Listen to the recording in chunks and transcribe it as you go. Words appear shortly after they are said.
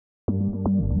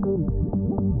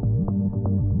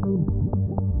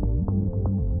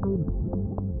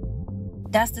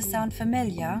Does this sound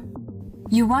familiar?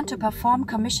 You want to perform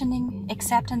commissioning,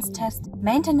 acceptance test,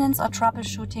 maintenance or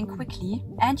troubleshooting quickly,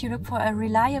 and you look for a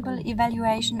reliable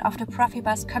evaluation of the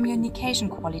Profibus communication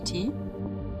quality.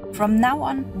 From now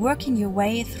on, working your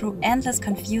way through endless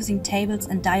confusing tables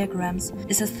and diagrams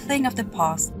is a thing of the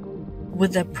past.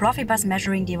 With the Profibus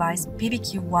measuring device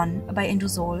PB-Q ONE by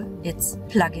Indu-Sol, it's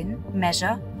plug in,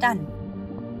 measure, done.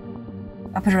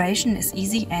 Operation is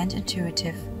easy and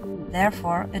intuitive.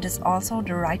 Therefore, it is also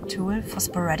the right tool for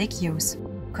sporadic use.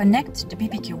 Connect the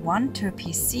PB-Q ONE to a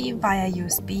PC via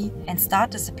USB and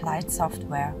start the supplied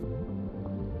software.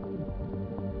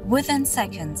 Within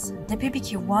seconds, the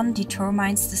PB-Q ONE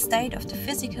determines the state of the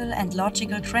physical and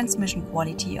logical transmission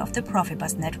quality of the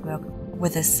Profibus network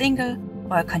with a single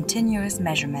or a continuous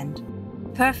measurement.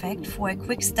 Perfect for a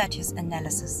quick status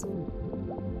analysis.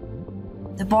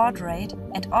 The baud rate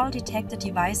and all detected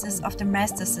devices of the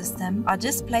master system are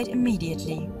displayed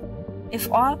immediately.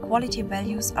 If all quality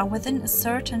values are within a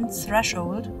certain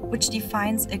threshold, which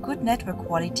defines a good network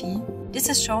quality, this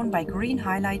is shown by green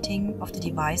highlighting of the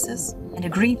devices and a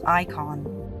green icon.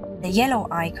 The yellow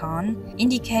icon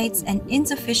indicates an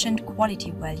insufficient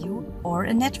quality value or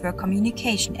a network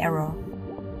communication error.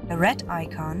 A red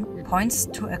icon points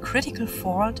to a critical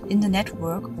fault in the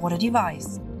network or the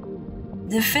device.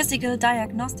 The physical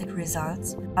diagnostic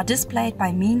results are displayed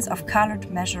by means of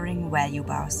colored measuring value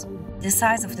bars. The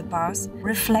size of the bars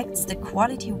reflects the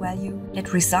quality value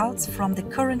that results from the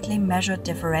currently measured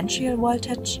differential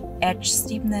voltage, edge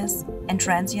steepness, and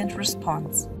transient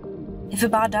response. If a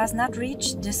bar does not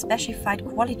reach the specified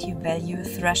quality value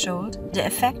threshold, the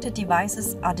affected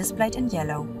devices are displayed in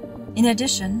yellow. In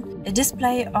addition, a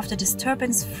display of the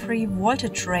disturbance-free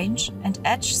voltage range and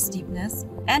edge steepness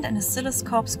and an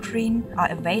oscilloscope screen are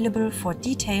available for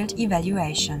detailed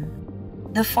evaluation.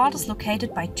 The fault is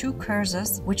located by two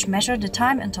cursors which measure the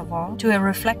time interval to a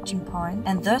reflection point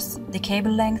and thus the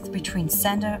cable length between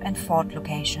sender and fault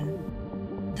location.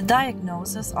 The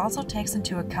diagnosis also takes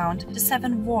into account the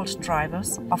 7-volt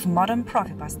drivers of modern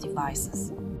Profibus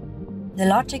devices. The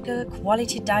logical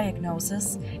quality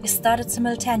diagnosis is started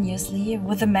simultaneously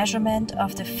with the measurement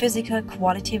of the physical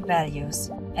quality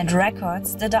values and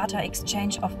records the data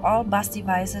exchange of all bus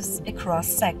devices across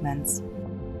segments.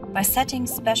 By setting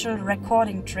special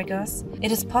recording triggers,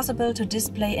 it is possible to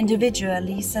display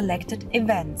individually selected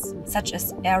events, such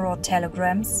as error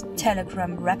telegrams,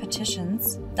 telegram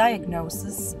repetitions,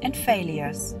 diagnoses, and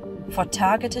failures, for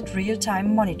targeted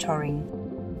real-time monitoring.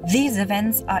 These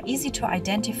events are easy to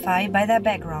identify by their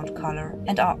background color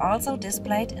and are also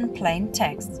displayed in plain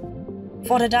text.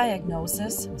 For the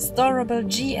diagnosis, storable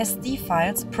GSD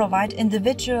files provide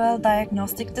individual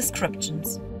diagnostic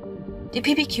descriptions. The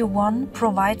PB-Q ONE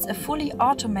provides a fully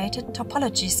automated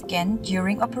topology scan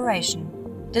during operation.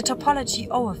 The Topology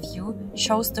Overview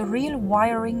shows the real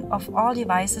wiring of all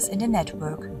devices in the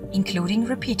network, including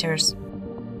repeaters.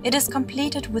 It is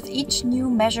completed with each new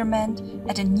measurement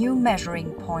at a new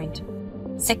measuring point.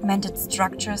 Segmented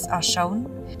structures are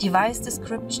shown, device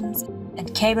descriptions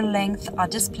and cable length are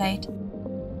displayed,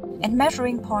 and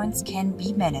measuring points can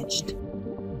be managed.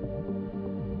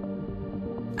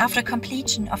 After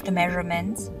completion of the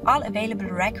measurements, all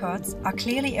available records are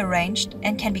clearly arranged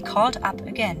and can be called up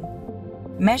again.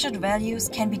 Measured values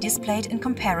can be displayed in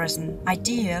comparison,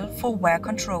 ideal for wear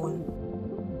control.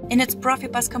 In its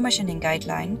Profibus commissioning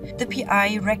guideline, the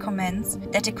PI recommends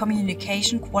that the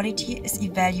communication quality is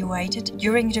evaluated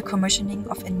during the commissioning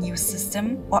of a new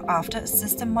system or after a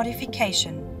system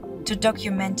modification, to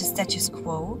document the status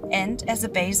quo and as a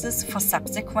basis for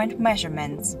subsequent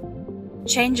measurements.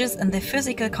 Changes in the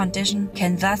physical condition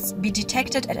can thus be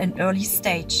detected at an early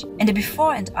stage, and a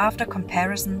before and after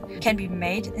comparison can be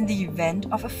made in the event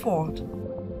of a fault.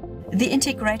 The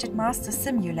integrated master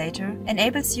simulator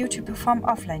enables you to perform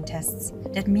offline tests.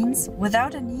 That means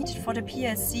without a need for the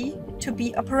PLC to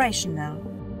be operational.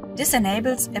 This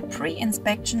enables a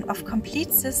pre-inspection of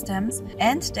complete systems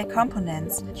and their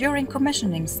components during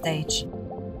commissioning stage.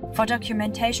 For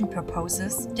documentation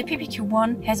purposes, the PB-Q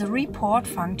ONE has a report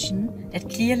function that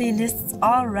clearly lists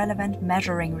all relevant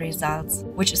measuring results,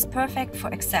 which is perfect for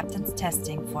acceptance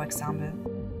testing, for example.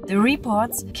 The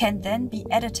reports can then be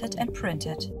edited and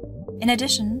printed. In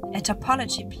addition, a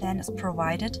topology plan is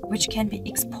provided, which can be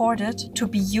exported to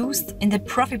be used in the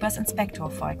Profibus inspector,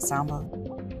 for example.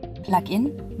 Plug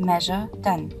in, measure,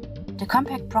 done. The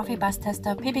compact Profibus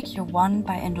Tester PB-Q ONE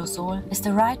by Indu-Sol is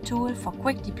the right tool for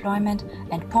quick deployment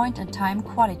and point-in-time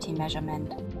quality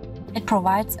measurement. It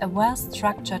provides a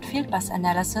well-structured fieldbus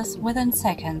analysis within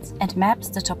seconds and maps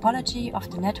the topology of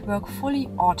the network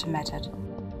fully automated.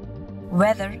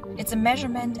 Whether it's a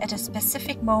measurement at a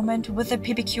specific moment with the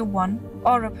PB-Q ONE,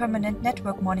 or a permanent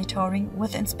network monitoring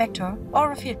with Inspector,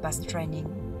 or a field bus training,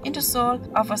 Indu-Sol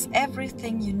offers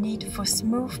everything you need for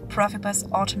smooth Profibus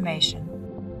automation.